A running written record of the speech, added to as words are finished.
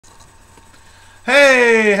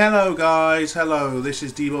Hey, hello guys, hello. This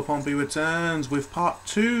is dboypompeyreturns with part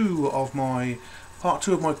two of my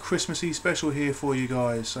Christmassy special here for you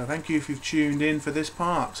guys. So thank you if you've tuned in for this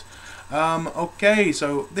part. Okay,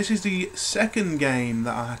 so this is the second game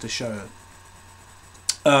that I had to show.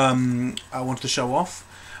 I wanted to show off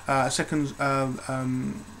a second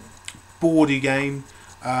boardy game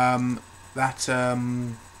that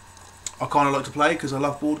I kind of like to play because I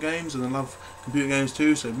love board games and I love computer games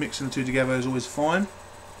too, so mixing the two together is always fine.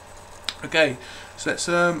 Okay, so let's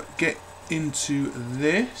get into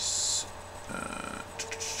this.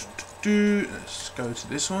 Let's go to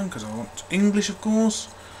this one because I want English, of course.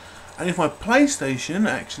 And if my PlayStation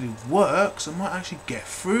actually works, I might actually get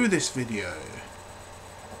through this video.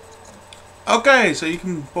 Okay, so you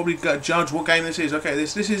can probably judge what game this is. Okay,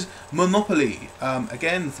 this is Monopoly.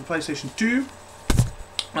 Again, for PlayStation 2.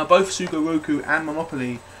 Now, both Sugoroku and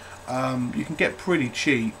Monopoly you can get pretty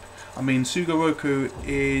cheap. I mean, Sugoroku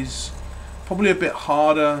is probably a bit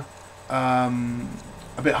harder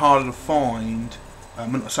to find.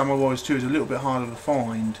 Samurai Warriors 2 is a little bit harder to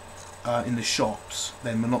find in the shops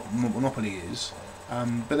than Monopoly is.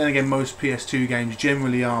 But then again, most PS2 games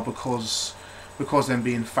generally are because they're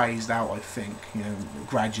being phased out. I think,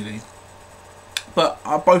 gradually. But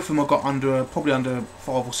both of them I got probably under £5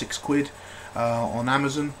 or £6 on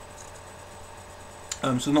Amazon.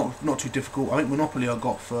 So not too difficult. I think Monopoly I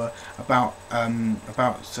got for about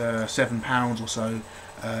 £7 or so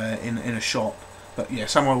in a shop. But yeah,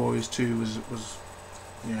 Samurai Warriors 2 was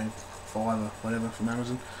 £5 or whatever from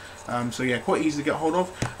Amazon. So yeah, quite easy to get hold of.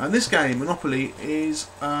 And this game, Monopoly,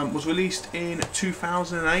 was released in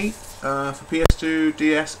 2008 for PS2,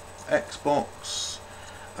 DS, Xbox,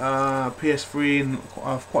 PS3, and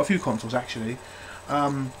quite a few consoles actually.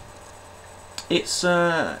 It's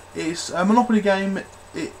a Monopoly game.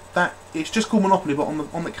 It's just called Monopoly, but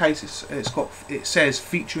on the case it says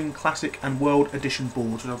featuring classic and world edition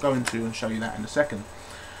boards, which I'll go into and show you that in a second.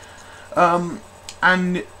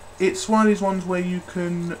 And it's one of these ones where you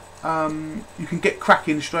can get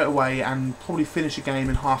cracking straight away and probably finish a game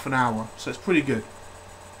in half an hour. So it's pretty good.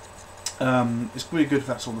 It's pretty good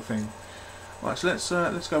for that sort of thing. Right, so let's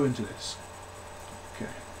go into this. Okay.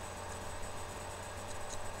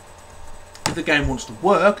 If the game wants to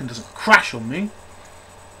work and doesn't crash on me.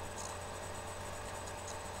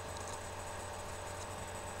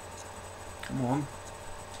 Come on.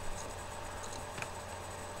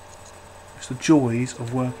 It's the joys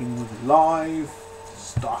of working with live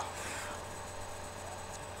stuff.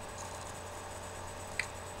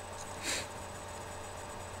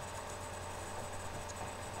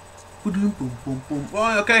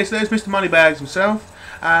 Right, okay, so there's Mr. Moneybags himself.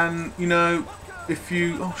 And, if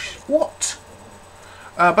you... what?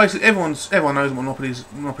 Basically, everyone knows what Monopoly's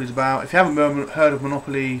about. If you haven't heard of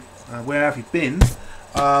Monopoly, where have you been?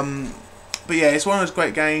 But yeah, it's one of those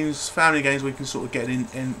great games, family games, where you can sort of get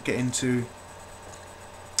into.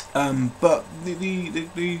 But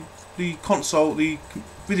the console, the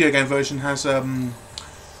video game version has a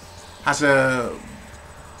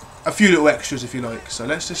few little extras, if you like. So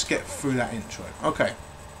let's just get through that intro. Okay.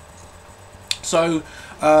 So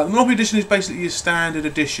the Monopoly edition is basically a standard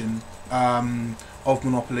edition of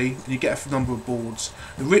Monopoly, and you get a number of boards.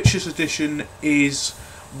 The richest edition is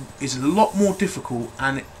a lot more difficult,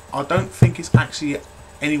 and I don't think it's actually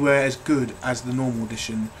anywhere as good as the normal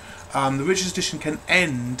edition. The richest edition can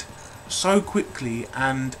end so quickly,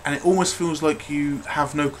 and it almost feels like you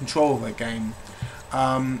have no control of that game.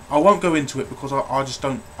 I won't go into it because I just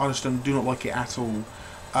do not like it at all.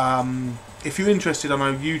 If you're interested, I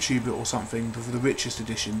know YouTube it or something for the richest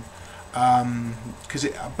edition,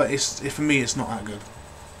 but for me it's not that good.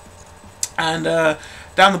 And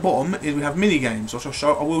down the bottom we have mini games, which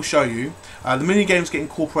I will show you. The mini games get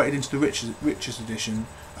incorporated into the richest edition.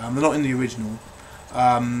 They're not in the original,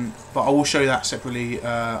 but I will show you that separately.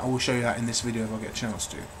 I will show you that in this video if I get a chance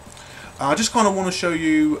to. I just kind of want to show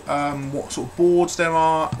you what sort of boards there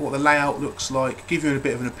are, what the layout looks like, give you a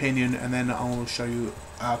bit of an opinion, and then I will show you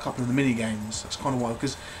a couple of the mini games. That's kind of what,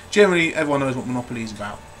 because generally everyone knows what Monopoly is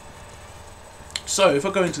about. So if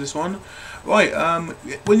I go into this one, right,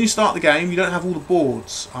 when you start the game, you don't have all the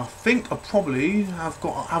boards. I think I probably haven't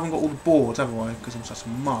got all the boards, have I? Because I'm such a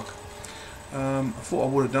mug. I thought I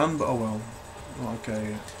would have done, but oh well.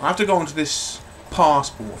 Okay, I have to go onto this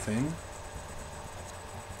passport thing.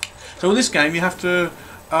 So in this game, you have to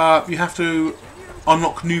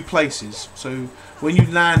unlock new places. So when you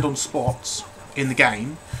land on spots in the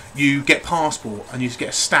game, you get passport, and you get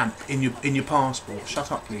a stamp in your passport.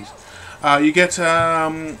 Shut up, please. You get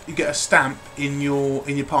a stamp in your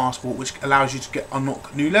passport, which allows you to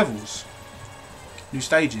unlock new levels, new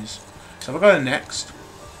stages. So if I go to next,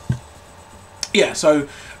 yeah. So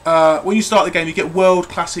when you start the game, you get World,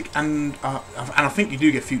 Classic, and I think you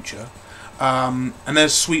do get Future. And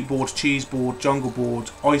there's Sweet Board, Cheese Board, Jungle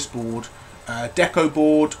Board, Ice Board, Deco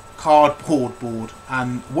Board, Cardboard Board,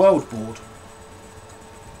 and World Board.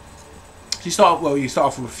 So you start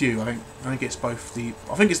off with a few. I think it's both the.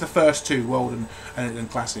 I think it's the first two, World and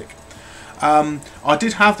Classic. I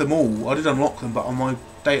did have them all. I did unlock them, but on my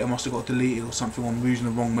data must have got deleted or something. I'm using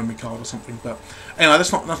the wrong memory card or something. But anyway,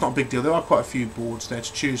 that's not a big deal. There are quite a few boards there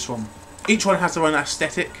to choose from. Each one has their own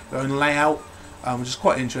aesthetic, their own layout, which is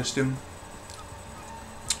quite interesting.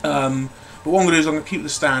 But what I'm going to do is I'm going to keep the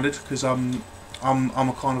standard because I'm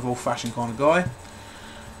a kind of old-fashioned kind of guy.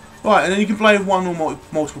 Right, and then you can play with one or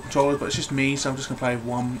multiple controllers, but it's just me, so I'm just going to play with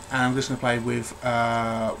one, and I'm just going to play with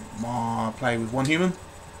one human.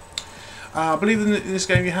 I believe in this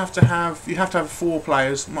game you have to have 4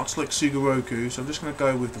 players, much like Sugoroku. So I'm just going to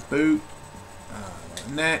go with the boot.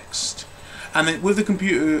 Next, and then with the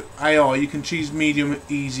computer AI, you can choose medium,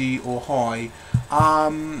 easy, or high.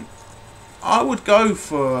 I would go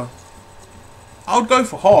for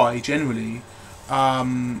high generally,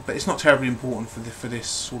 but it's not terribly important for this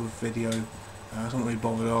sort of video. It's not really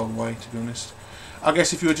bothered all the way, to be honest. I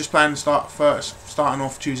guess if you were just planning to starting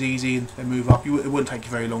off, choose easy and then move up. It wouldn't take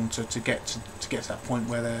you very long to get to that point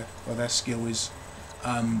where their skill is,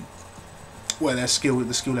 the skill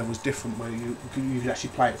level is different, where you can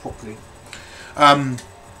actually play it properly. The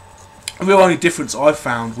real only difference I've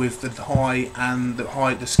found with the high and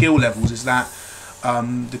the skill levels is that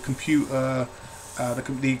the computer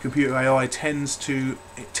AI tends to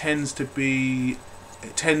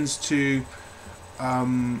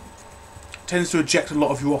eject a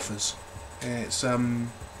lot of your offers. It's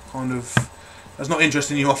it's not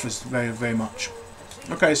interested in your offers very much.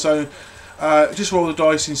 Okay, so just roll the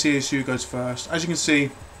dice and see who goes first. As you can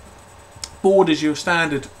see, board is your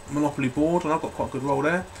standard Monopoly board, and I've got quite a good roll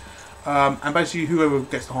there. And basically, whoever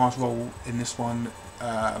gets the highest roll in this one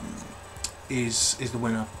is the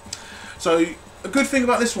winner. So a good thing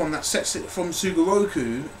about this one that sets it from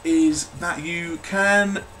Sugoroku is that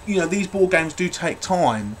these board games do take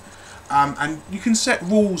time. And you can set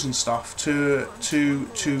rules and stuff to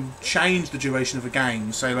change the duration of a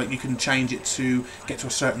game. So, like, you can change it to get to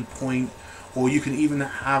a certain point, or you can even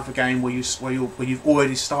have a game where you've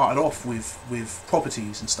already started off with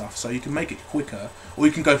properties and stuff. So you can make it quicker, or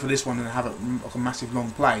you can go for this one and have a massive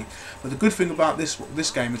long play. But the good thing about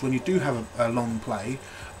this game is when you do have a long play,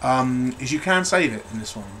 is you can save it in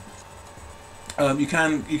this one. You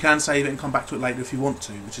can save it and come back to it later if you want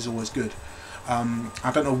to, which is always good.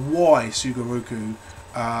 I don't know why Sugoroku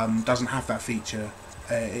doesn't have that feature.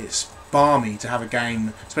 It's balmy to have a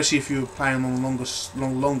game, especially if you're playing on the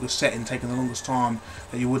longest setting, taking the longest time,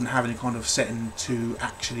 that you wouldn't have any kind of setting to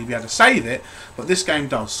actually be able to save it. But this game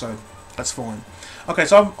does, so that's fine. Okay,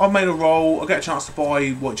 so I've made a roll. I get a chance to buy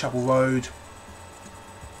Whitechapel Road,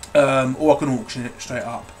 or I can auction it straight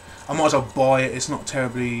up. I might as well buy it. It's not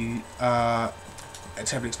terribly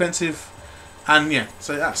expensive. And yeah,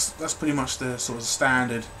 so that's pretty much the sort of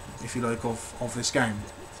standard, if you like, of this game.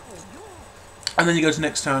 And then you go to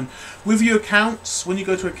next turn. With your accounts, when you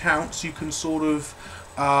go to accounts, you can sort of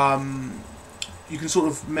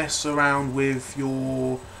mess around with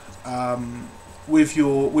your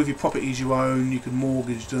properties you own. You can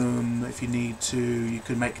mortgage them if you need to. You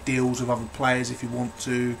can make deals with other players if you want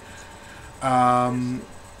to. And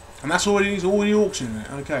that's already auctioning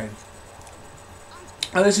it. Okay.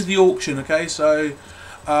 Now this is the auction, okay, so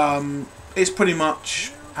it's pretty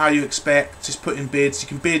much how you expect. Just put in bids.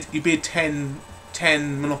 You bid 10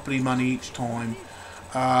 Monopoly money each time,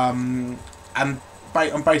 and I'm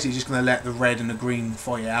basically just going to let the red and the green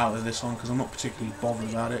fight it out of this one because I'm not particularly bothered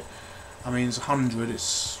about it. I mean, it's 100.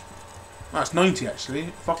 It's 90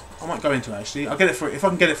 actually. I might go into it actually. I'll get it if I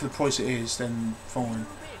can get it for the price it is, then fine.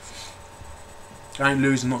 I ain't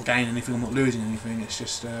losing, not gaining anything. I'm not losing anything. It's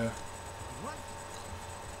just.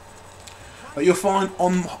 But you'll find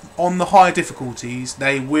on the higher difficulties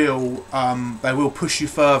they will push you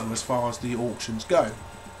further as far as the auctions go. I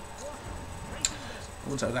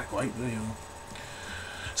wouldn't say that great, but there you are.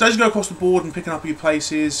 So as you go across the board and picking up your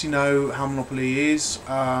places, you know how Monopoly is.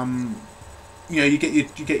 You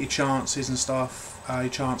get your chances and stuff, your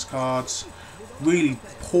chance cards. Really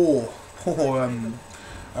poor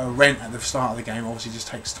rent at the start of the game. Obviously, just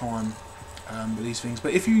takes time with these things.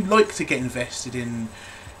 But if you like to get invested in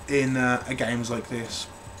games like this,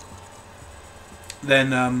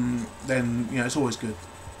 then it's always good.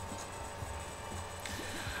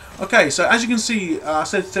 Okay, so as you can see, I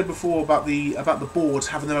said before about the boards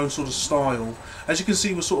having their own sort of style. As you can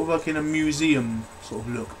see, we're sort of like in a museum sort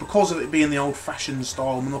of look because of it being the old-fashioned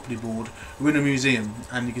style Monopoly board. We're in a museum,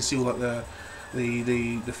 and you can see all like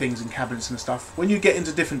the things and cabinets and stuff. When you get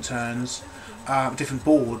into different turns, different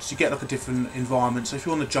boards, you get like a different environment. So if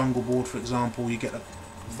you're on the jungle board, for example, you get like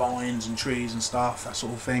vines and trees and stuff, that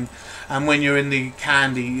sort of thing. And when you're in the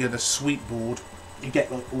candy, the sweet board, you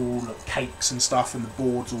get like all like cakes and stuff, and the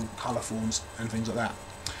boards all colourful and things like that.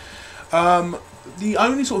 The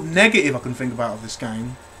only sort of negative I can think about of this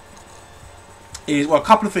game is, well, a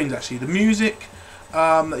couple of things actually. The music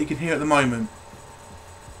that you can hear at the moment.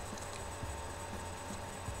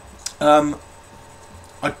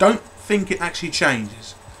 I don't think it actually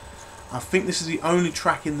changes. I think this is the only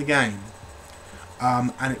track in the game,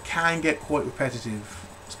 and it can get quite repetitive,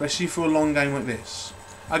 especially for a long game like this.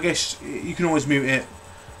 I guess you can always mute it,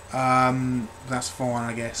 that's fine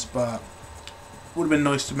I guess, but would have been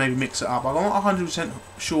nice to maybe mix it up. I'm not 100%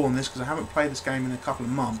 sure on this because I haven't played this game in a couple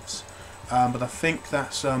of months, but I think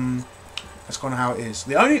that's kind of how it is.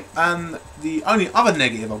 The only other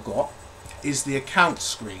negative I've got is the account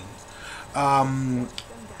screen,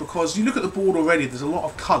 because you look at the board already, there's a lot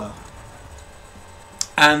of colour,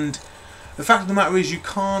 and the fact of the matter is you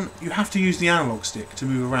have to use the analog stick to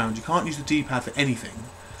move around. You can't use the D-pad for anything,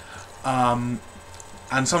 and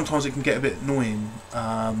sometimes it can get a bit annoying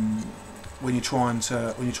when you're trying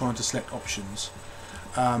to select options.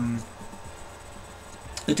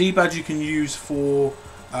 The D-pad you can use for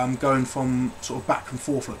going from sort of back and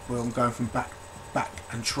forth, like where I'm going from back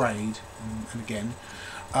and trade and again.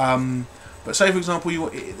 But say for example,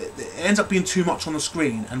 it ends up being too much on the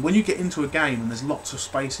screen, and when you get into a game and there's lots of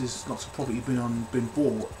spaces, lots of property been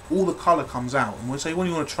bought, all the colour comes out. And when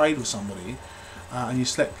you want to trade with somebody, and you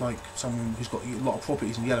select like someone who's got a lot of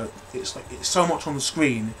properties in yellow, it's so much on the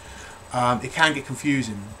screen, it can get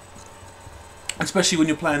confusing. Especially when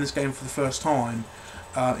you're playing this game for the first time,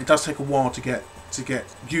 it does take a while to get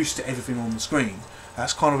used to everything on the screen.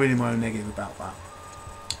 That's kind of really my own negative about that.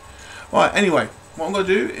 Right, anyway, what I'm going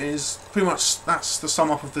to do is pretty much that's the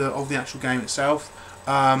sum up of the actual game itself.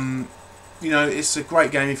 You know, it's a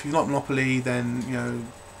great game. If you like Monopoly, then you know,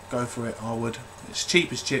 go for it. I would. It's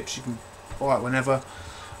cheap as chips. You can buy it whenever.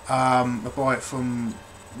 I buy it from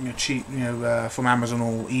cheap, from Amazon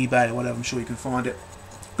or eBay or whatever. I'm sure you can find it.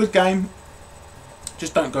 Good game.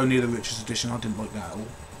 Just don't go near the Rich's Edition. I didn't like that at all.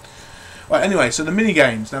 Right, anyway, so the mini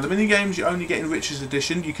games. Now, the mini games you only get in Rich's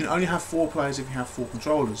Edition. You can only have 4 players if you have 4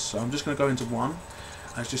 controllers. So I'm just going to go into one.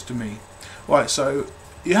 That's just to me. Right, so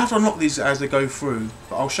you have to unlock these as they go through,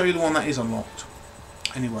 but I'll show you the one that is unlocked.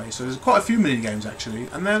 Anyway, so there's quite a few mini games actually,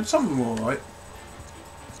 and then some of them are alright.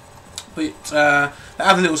 But they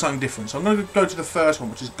have a little something different. So I'm going to go to the first one,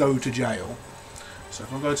 which is Go to Jail. So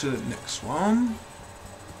if I go to the next one.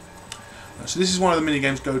 So this is one of the mini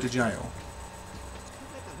games, Go to Jail.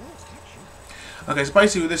 Okay, so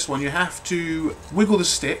basically with this one, you have to wiggle the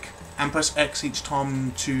stick and press X each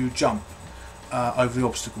time to jump over the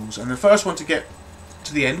obstacles, and the first one to get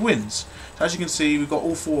to the end wins. So as you can see, we've got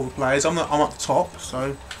all 4 of the players. I'm at the top,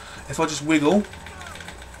 so if I just wiggle,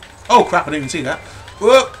 oh crap! I didn't even see that.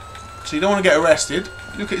 Whoop. So you don't want to get arrested.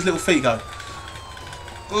 Look at his little feet go.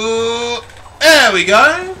 There we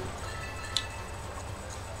go.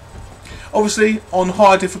 Obviously, on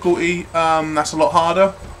high difficulty, that's a lot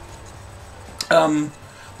harder.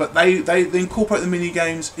 But they incorporate the mini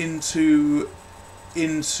games into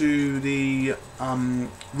the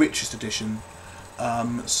Richest Edition,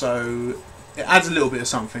 so it adds a little bit of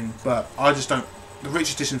something. But I just don't. The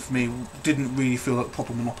Richest Edition for me didn't really feel like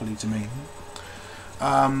proper Monopoly to me.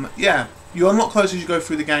 Yeah, you unlock close as you go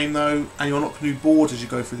through the game though, and you unlock new boards as you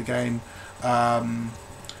go through the game.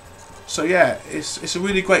 So yeah, it's a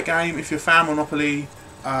really great game if you're a fan of Monopoly.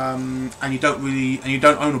 And you don't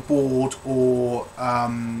own a board, or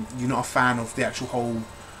you're not a fan of the actual whole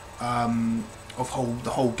the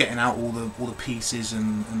whole getting out all the pieces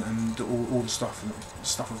and all the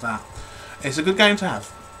stuff of that. It's a good game to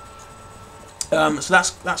have. So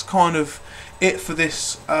that's kind of it for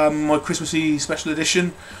this my Christmassy special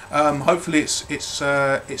edition. Hopefully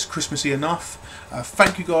it's Christmassy enough.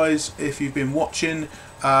 Thank you guys if you've been watching.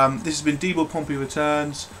 This has been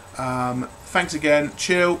dboypompeyreturns. Thanks again,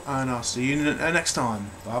 chill, and I'll see you next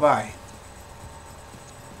time. Bye bye.